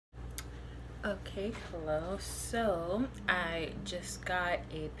Okay, hello. So I just got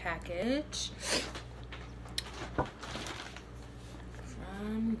a package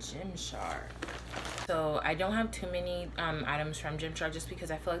from Gymshark. So I don't have too many items from Gymshark just because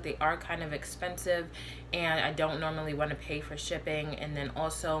I feel like they are kind of expensive and I don't normally want to pay for shipping. And then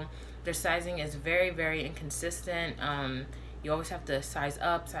also their sizing is very inconsistent. You always have to size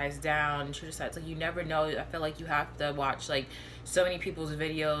up, size down, choose a size. Like, you never know. I feel like you have to watch like so many people's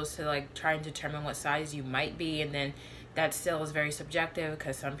videos to like try and determine what size you might be, and then that still is very subjective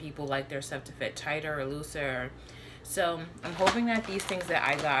because some people like their stuff to fit tighter or looser. So I'm hoping that these things that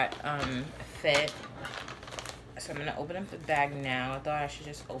I got fit. So I'm gonna open up the bag now. I thought I should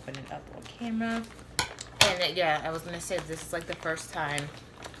just open it up on camera. And yeah, I was gonna say this is like the first time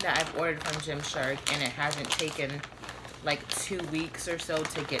that I've ordered from Gymshark, and it hasn't taken like 2 weeks or so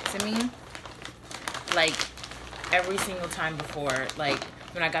to get to me. Like every single time before, like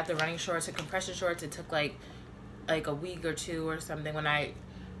when I got the running shorts and compression shorts, it took like a week or two or something. When I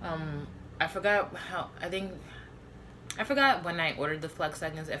forgot when I ordered the flex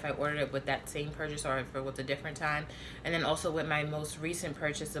leggings, if I ordered it with that same purchase or if it was a different time. And then also with my most recent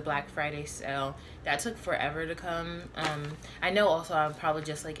purchase, the Black Friday sale, that took forever to come. I know also I'm probably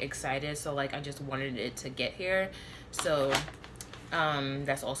just like excited, so like I just wanted it to get here. So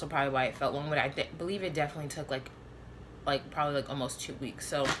that's also probably why it felt long, but I believe it definitely took like probably like almost 2 weeks.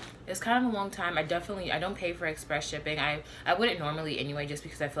 So it's kind of a long time. I don't pay for express shipping. I wouldn't normally anyway, just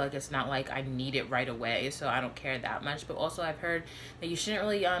because I feel like it's not like I need it right away, so I don't care that much. But also I've heard that you shouldn't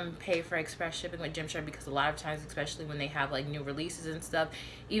really pay for express shipping with Gymshark, because a lot of times, especially when they have like new releases and stuff,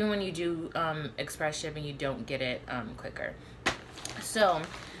 even when you do express shipping, you don't get it quicker. So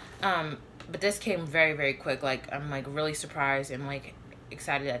but this came very quick. Like, I'm like really surprised and like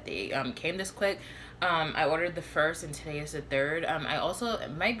excited that they came this quick. I ordered the first and today is the third. I also,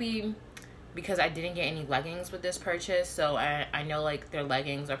 it might be because I didn't get any leggings with this purchase, so I know like their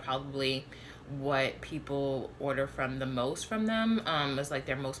leggings are probably what people order from the most from them. It's like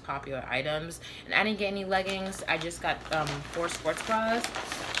their most popular items, and I didn't get any leggings. I just got 4 sports bras.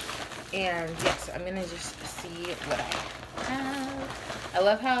 And yes, I'm gonna just see what I have. I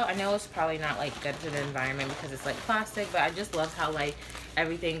love how, I know it's probably not like good for the environment because it's like plastic, but I just love how like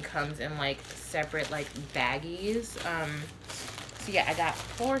everything comes in like separate like baggies. So yeah, I got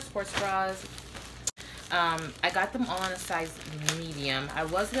 4 sports bras. I got them all in a size medium. I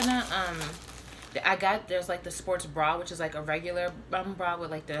was gonna there's like the sports bra, which is like a regular bra with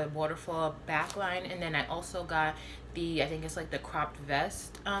like the waterfall back line, and then I also got the, I think it's like the cropped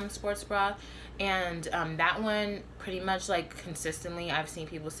vest sports bra. And that one, pretty much like consistently, I've seen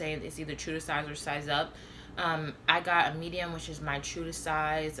people say it's either true to size or size up. I got a medium, which is my true to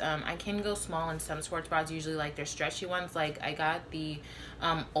size. I can go small in some sports bras, usually like they're stretchy ones. Like I got the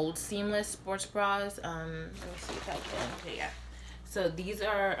old seamless sports bras. Let me see if I can, yeah. So these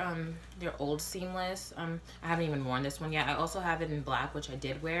are they're old seamless. I haven't even worn this one yet. I also have it in black, which I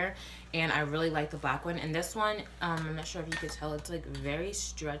did wear, and I really like the black one. And this one, I'm not sure if you could tell, it's like very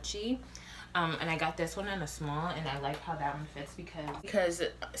stretchy. And I got this one in a small, and I like how that one fits because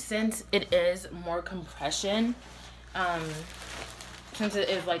since it is more compression, since it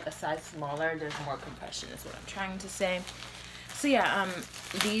is like a size smaller, there's more compression is what I'm trying to say. So yeah,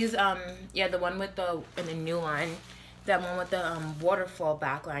 these yeah, the one with the in the new line, that one with the waterfall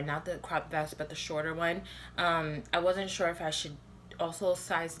backline, not the crop vest but the shorter one. I wasn't sure if I should also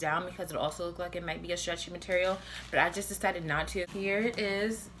size down because it also looked like it might be a stretchy material, but I just decided not to. Here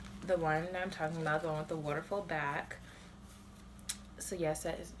is the one that I'm talking about, the one with the waterfall back. So yes,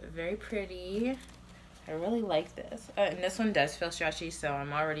 that is very pretty. I really like this. And this one does feel stretchy, so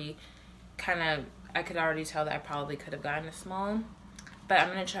I'm already I could already tell that I probably could have gotten a small, but I'm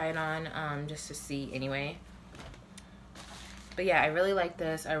gonna try it on just to see anyway. But yeah, I really like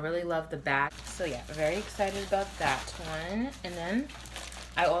this. I really love the back. So yeah, very excited about that one. And then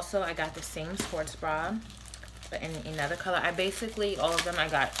I got the same sports bra, but in another color. I basically, all of them I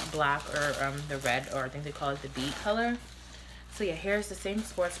got black or the red, or I think they call it the beet color. So yeah, here's the same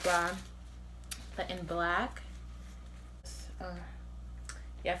sports bra, but in black.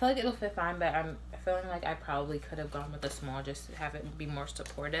 Yeah, I feel like it'll fit fine, but I'm feeling like I probably could have gone with a small just to have it be more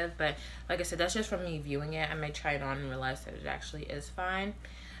supportive. But like I said, that's just from me viewing it. I may try it on and realize that it actually is fine.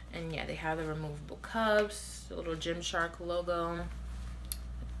 And yeah, they have the removable cups, the little Gymshark logo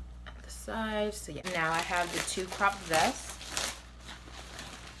at the side. So yeah, now I have the 2 cropped vests.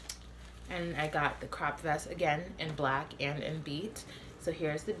 And I got the cropped vest again in black and in beet. So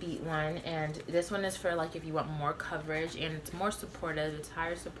here's the beet one, and this one is for like if you want more coverage, and it's more supportive, it's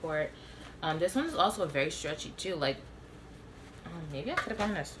higher support. This one is also very stretchy too. Like maybe I could have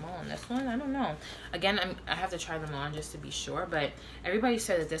gotten a small on this one. I don't know. Again, I have to try them on just to be sure, but everybody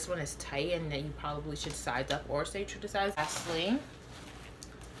said that this one is tight and that you probably should size up or stay true to size. Lastly,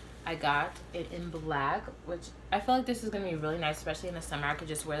 I got it in black, which I feel like this is gonna be really nice, especially in the summer. I could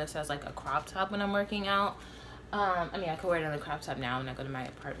just wear this as like a crop top when I'm working out. I mean, I could wear it on the crop top now when I go to my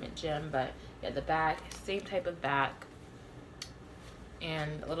apartment gym, but yeah, the back, same type of back,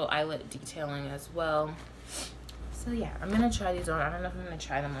 and a little eyelet detailing as well. So yeah, I'm gonna try these on. I don't know if I'm gonna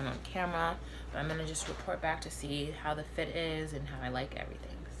try them on camera, but I'm gonna just report back to see how the fit is and how I like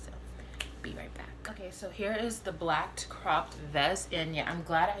everything. So be right back. Okay, so here is the black cropped vest, and yeah, I'm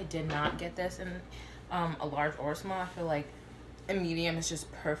glad I did not get this in a large or small. I feel like a medium is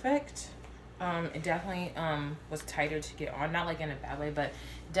just perfect. It definitely was tighter to get on, not like in a bad way, but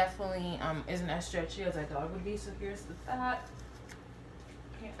definitely isn't as stretchy as I thought it would be. So here's the back.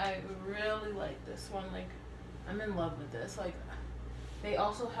 Okay, I really like this one. Like, I'm in love with this. Like, they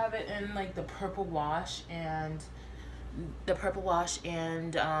also have it in like the purple wash and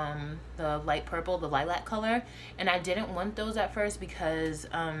the light purple, the lilac color, and I didn't want those at first because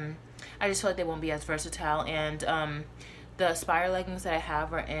I just feel like they won't be as versatile, and the Aspire leggings that I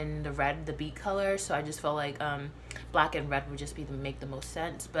have are in the red, the beet color, so I just felt like black and red would just make the most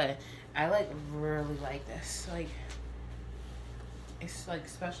sense. But I like really like this. Like, it's like,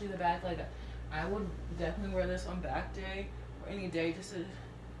 especially the back, like I would definitely wear this on back day or any day just to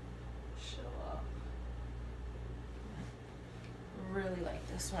show up. Really like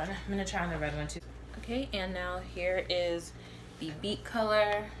this one. I'm gonna try on the red one too. Okay, and now here is the beet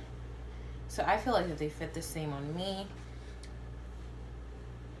color. So I feel like that they fit the same on me.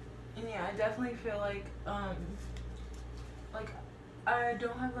 And yeah, I definitely feel like I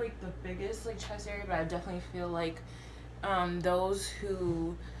don't have like the biggest like chest area, but I definitely feel like those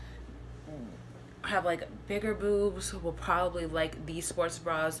who have like bigger boobs will probably like these sports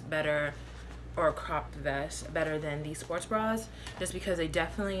bras better, or cropped vests better than these sports bras, just because they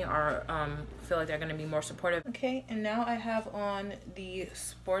definitely are feel like they're going to be more supportive. Okay, and now I have on the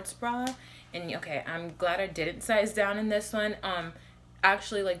sports bra, and okay, I'm glad I didn't size down in this one.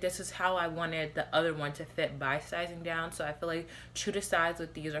 Actually, like, this is how I wanted the other one to fit by sizing down, so I feel like true to size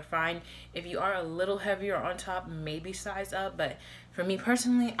with these are fine. If you are a little heavier on top, maybe size up, but for me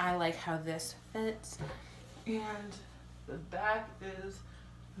personally, I like how this fits. And the back is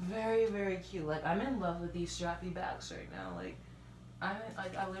very, very cute. Like, I'm in love with these strappy backs right now. Like, I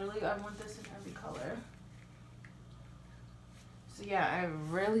want this in every color. So yeah, I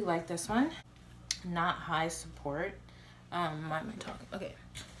really like this one. Not high support. Why am I talking? Okay,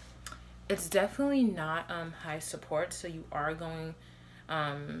 it's definitely not high support, so you are going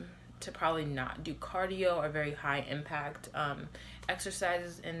to probably not do cardio or very high impact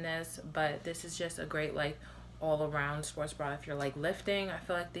exercises in this, but this is just a great like all around sports bra. If you're like lifting, I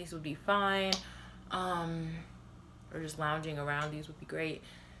feel like these would be fine, or just lounging around, these would be great.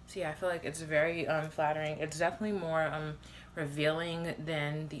 So yeah, I feel like it's very flattering. It's definitely more revealing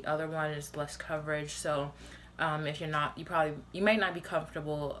than the other one. It's less coverage, so if you're not, you might not be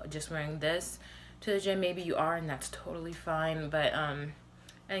comfortable just wearing this to the gym. Maybe you are, and that's totally fine, but I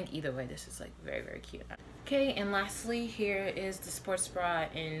think either way, this is like very, very cute. Okay, and lastly, here is the sports bra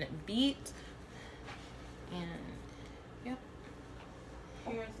in beet, and yep,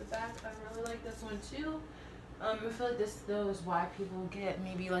 here's the back. I really like this one too. I feel like this though is why people get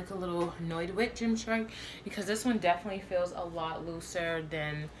maybe like a little annoyed with Gymshark, because this one definitely feels a lot looser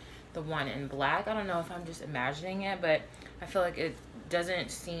than the one in black. I don't know if I'm just imagining it, but I feel like it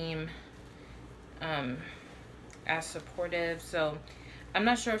doesn't seem as supportive. So I'm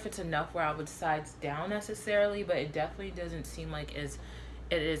not sure if it's enough where I would size down necessarily, but it definitely doesn't seem like it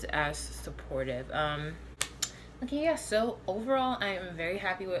is as supportive. Okay, yeah, so overall I am very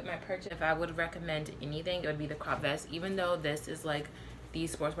happy with my purchase. If I would recommend anything, it would be the crop vest. Even though this is like,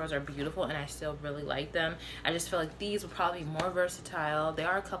 these sports bras are beautiful and I still really like them, I just feel like these would probably be more versatile. They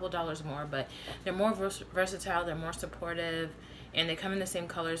are a couple dollars more, but they're more versatile, they're more supportive, and they come in the same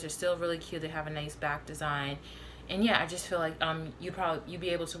colors. They're still really cute. They have a nice back design. And yeah, I just feel like you'd be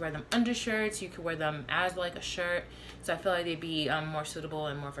able to wear them under shirts. You could wear them as like a shirt. So I feel like they'd be more suitable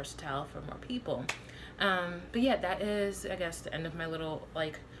and more versatile for more people. But yeah, that is, I guess, the end of my little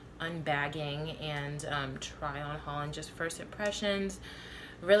like unbagging and try on haul and just first impressions.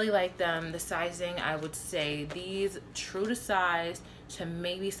 Really like them. The sizing, I would say these true to size, to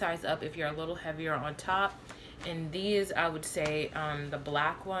maybe size up if you're a little heavier on top, In these, I would say the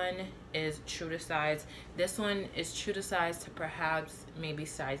black one is true to size. This one is true to size to perhaps maybe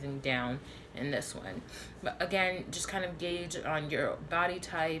sizing down in this one. But again, just kind of gauge on your body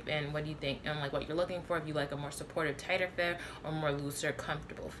type and what you think and like what you're looking for. If you like a more supportive, tighter fit or more looser,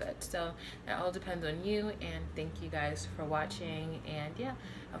 comfortable fit. So that all depends on you. And thank you guys for watching. And yeah,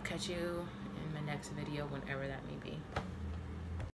 I'll catch you in my next video, whenever that may be.